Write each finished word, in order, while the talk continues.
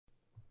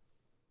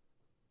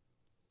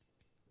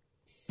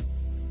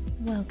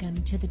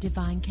Welcome to the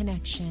Divine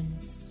Connection.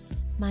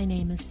 My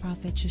name is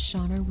Prophet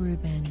Shoshana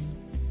Rubin.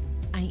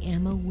 I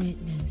am a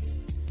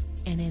witness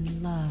and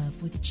in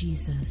love with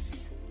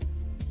Jesus.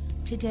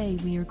 Today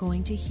we are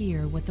going to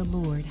hear what the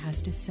Lord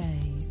has to say.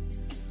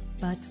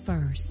 But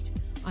first,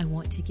 I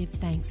want to give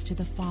thanks to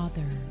the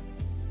Father,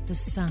 the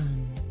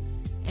Son,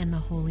 and the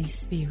Holy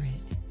Spirit.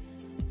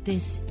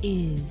 This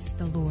is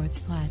the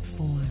Lord's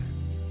platform.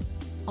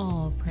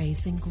 All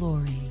praise and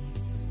glory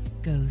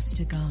goes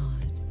to God.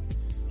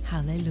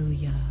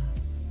 Hallelujah.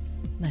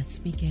 Let's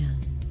begin.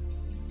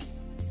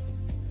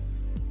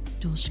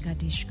 Doshka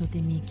dishko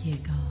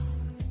demikeka,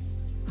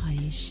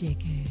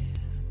 haisheke,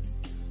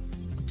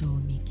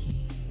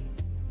 domiki,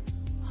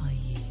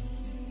 hayi.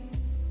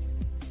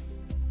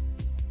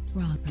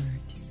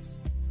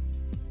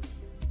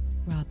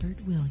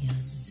 Robert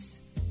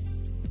Williams.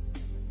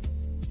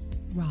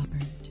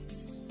 Robert,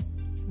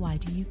 why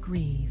do you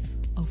grieve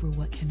over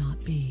what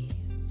cannot be?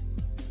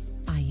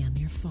 I am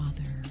your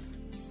father.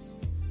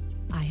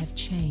 I have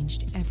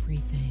changed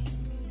everything.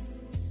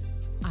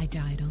 I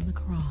died on the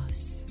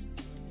cross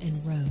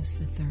and rose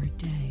the third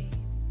day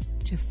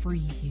to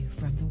free you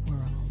from the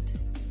world.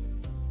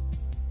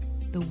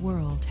 The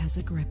world has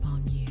a grip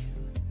on you.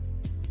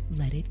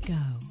 Let it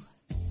go,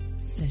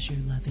 says your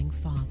loving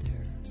Father.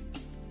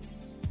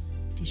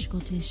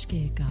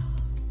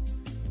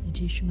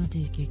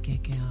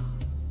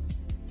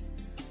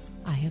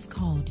 I have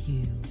called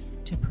you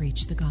to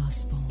preach the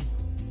gospel.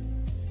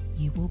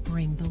 You will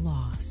bring the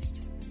lost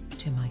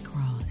to my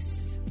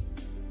cross.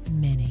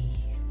 Many,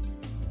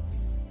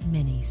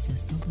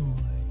 says the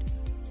Lord.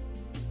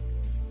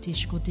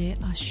 Tishkode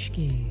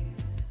ashke.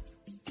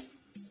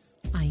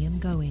 I am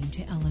going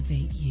to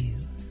elevate you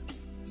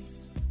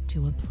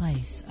to a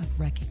place of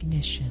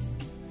recognition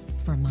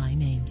for my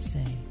name's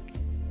sake.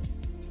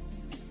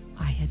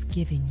 I have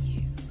given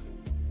you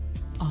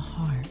a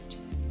heart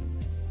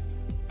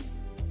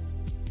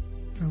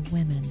for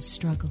women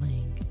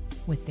struggling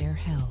with their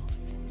health.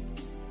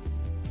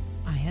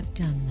 I have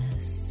done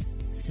this,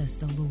 says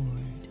the Lord.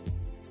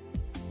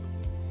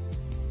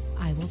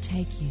 I will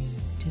take you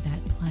to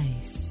that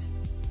place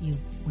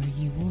where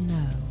you will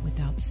know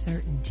without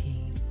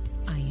certainty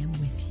I am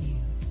with you.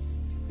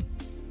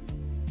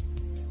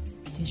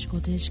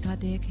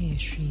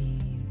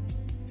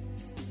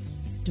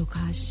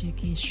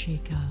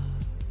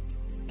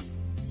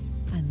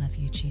 I love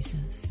you,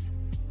 Jesus.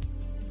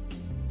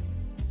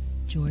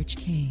 George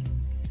King,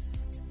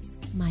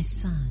 my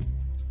son,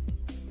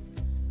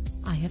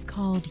 I have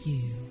called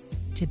you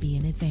to be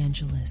an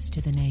evangelist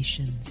to the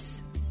nations.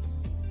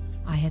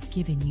 I have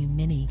given you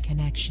many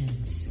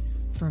connections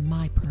for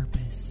my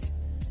purpose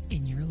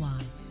in your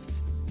life.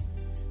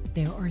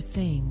 There are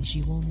things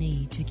you will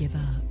need to give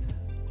up.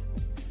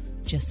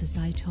 Just as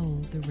I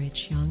told the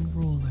rich young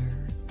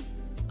ruler,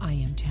 I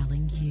am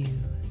telling you,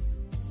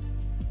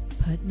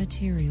 put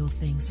material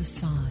things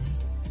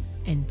aside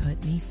and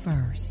put me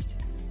first,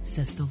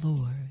 says the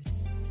Lord.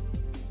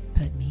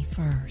 Put me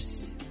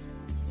first.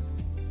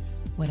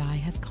 What I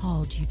have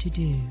called you to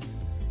do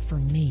for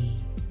me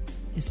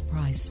is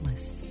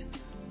priceless.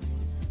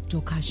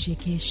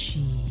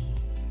 Dokashikeshi,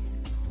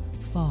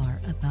 far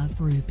above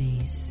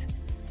rubies,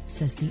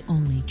 says the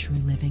only true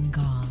living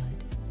God,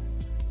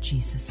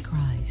 Jesus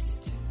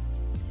Christ.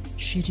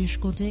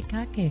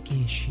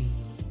 Shidishkodekakekeshi,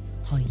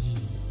 hayi.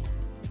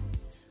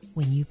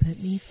 When you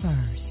put me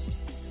first,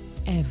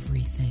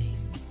 everything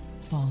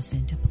falls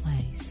into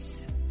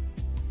place.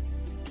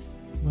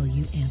 Will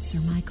you answer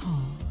my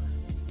call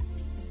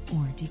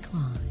or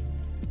decline?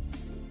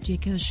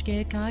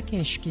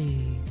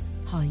 Jikoshkekakeshke,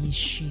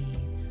 hayishi,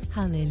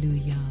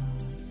 hallelujah.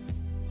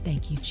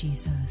 Thank you,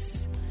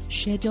 Jesus.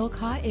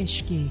 Shedoka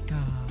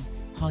eshkeka,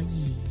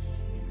 hayi.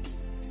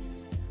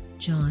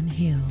 John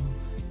Hill.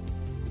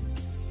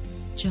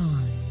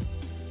 John,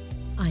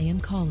 I am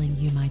calling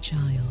you my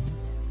child.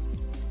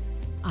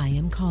 I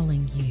am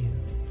calling you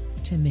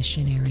to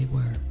missionary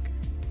work.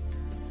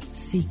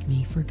 Seek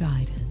me for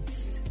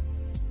guidance.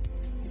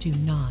 Do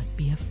not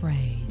be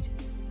afraid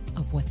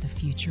of what the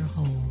future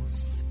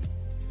holds.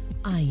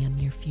 I am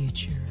your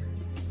future,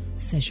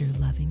 says your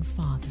loving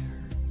Father.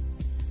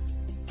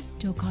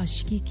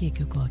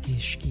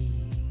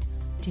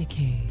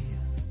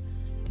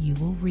 You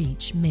will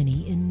reach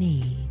many in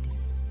need.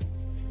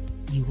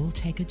 You will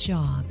take a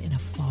job in a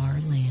far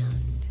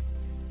land,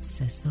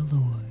 says the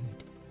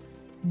Lord.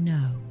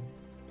 No,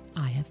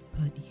 I have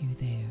put you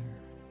there.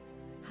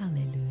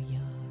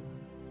 Hallelujah.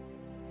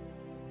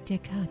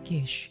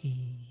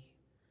 Dekakeshi,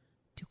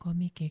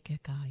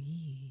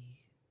 tukomikekekai.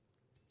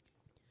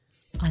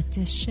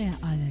 Ateshe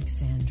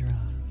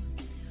Alexandra,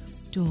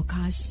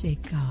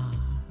 Dokasheka.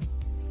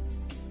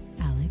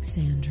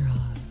 Alexandra,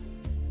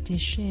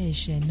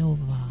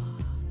 Deshejenova,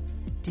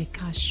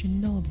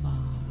 Dekashinova.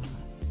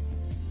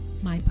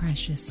 My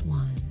precious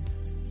one,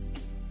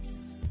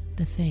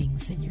 the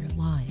things in your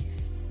life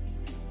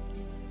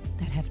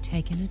that have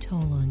taken a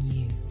toll on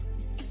you,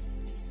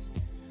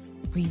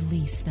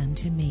 release them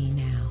to me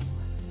now.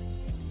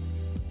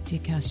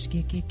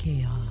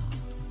 Dikashkikikea,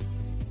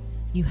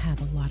 You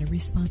have a lot of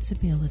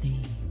responsibility,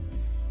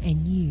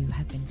 and you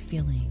have been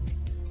feeling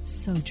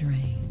so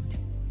drained,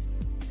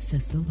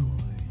 says the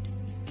Lord.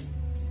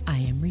 I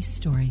am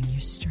restoring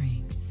your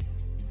strength.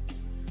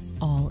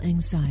 All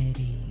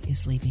anxiety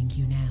is leaving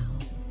you now,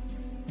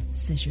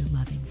 says your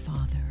loving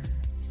Father.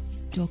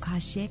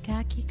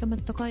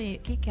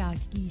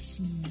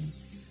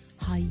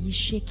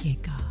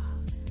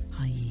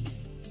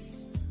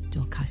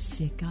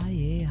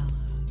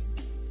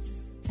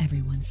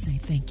 Everyone say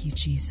thank you,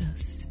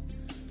 Jesus.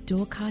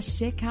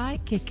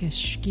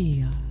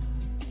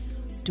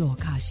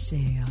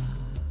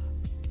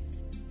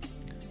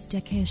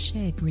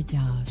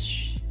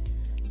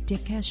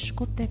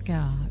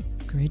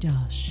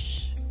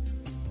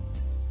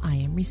 I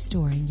am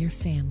restoring your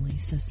family,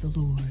 says the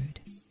Lord.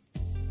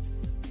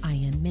 I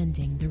am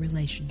mending the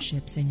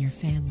relationships in your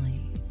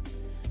family.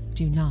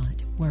 Do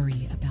not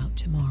worry about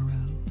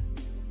tomorrow.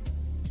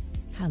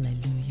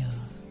 Hallelujah.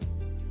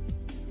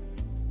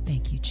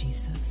 Thank you,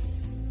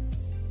 Jesus.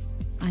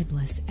 I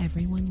bless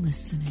everyone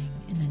listening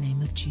in the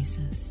name of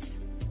Jesus.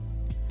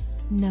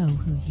 Know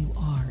who you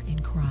are in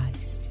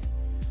Christ.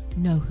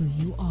 Know who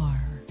you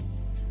are.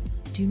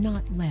 Do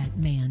not let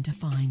man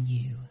define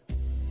you.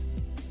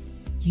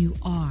 You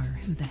are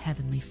who the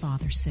Heavenly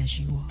Father says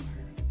you are.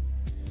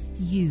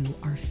 You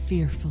are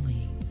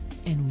fearfully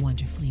and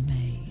wonderfully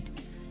made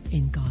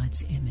in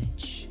God's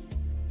image.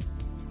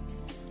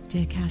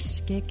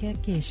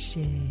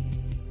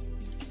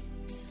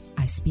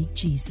 I speak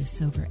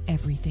Jesus over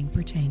everything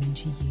pertaining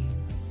to you.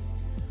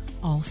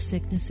 All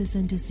sicknesses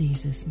and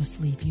diseases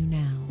must leave you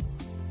now.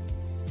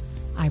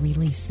 I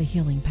release the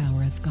healing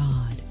power of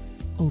God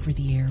over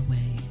the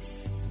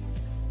airways.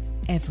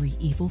 Every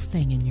evil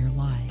thing in your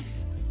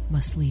life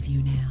must leave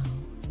you now.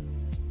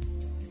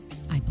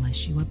 I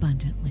bless you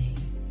abundantly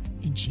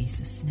in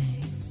Jesus'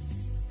 name.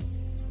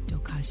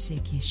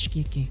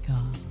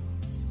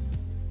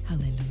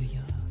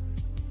 Hallelujah.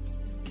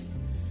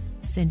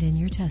 Send in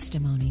your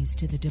testimonies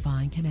to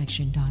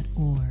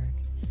thedivineconnection.org.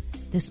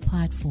 This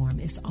platform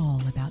is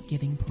all about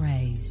giving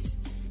praise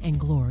and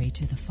glory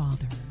to the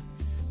Father,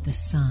 the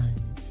Son,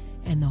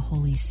 and the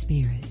Holy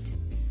Spirit.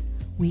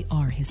 We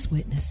are His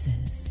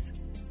witnesses.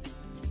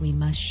 We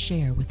must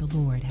share what the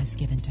Lord has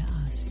given to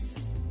us.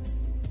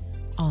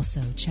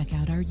 Also, check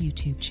out our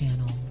YouTube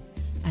channel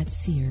at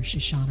Seer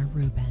Shoshana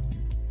Rubin.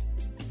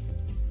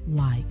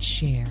 Like,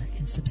 share,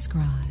 and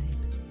subscribe.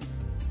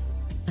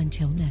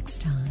 Until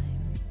next time,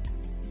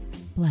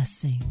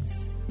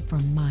 blessings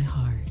from my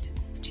heart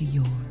to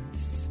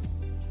yours.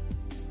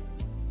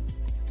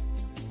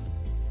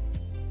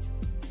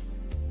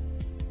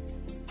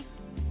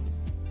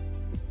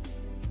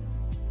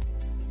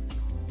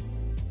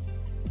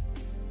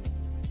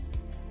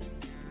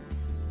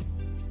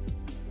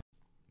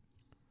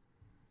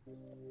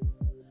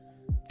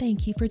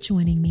 Thank you for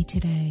joining me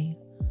today.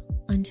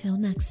 Until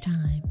next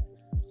time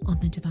on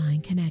The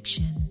Divine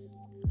Connection,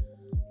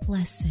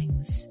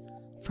 blessings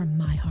from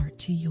my heart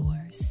to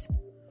yours.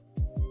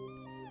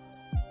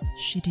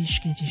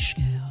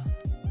 Shidishkidishkea,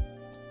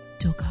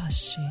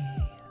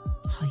 Dokashi,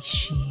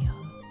 Haishia.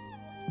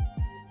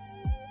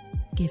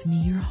 Give me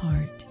your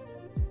heart,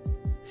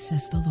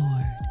 says the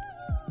Lord.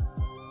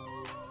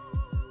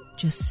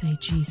 Just say,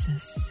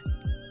 Jesus,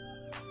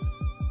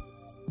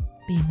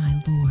 be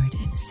my Lord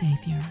and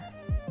Savior.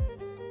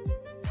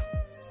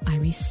 I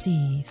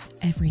receive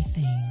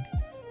everything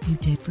you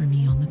did for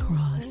me on the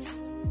cross.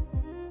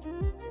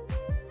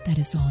 That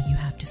is all you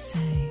have to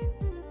say,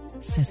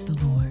 says the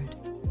Lord.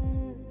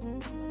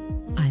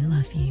 I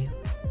love you.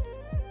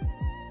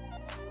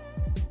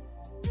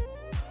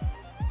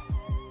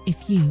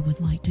 If you would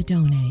like to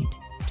donate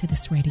to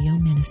this radio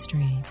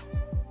ministry,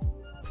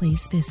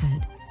 please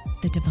visit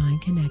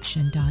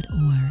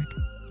thedivineconnection.org.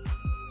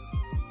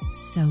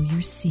 Sow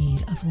your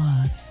seed of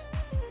love.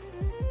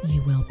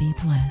 You will be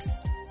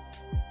blessed.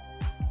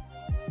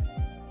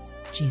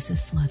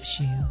 Jesus loves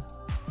you.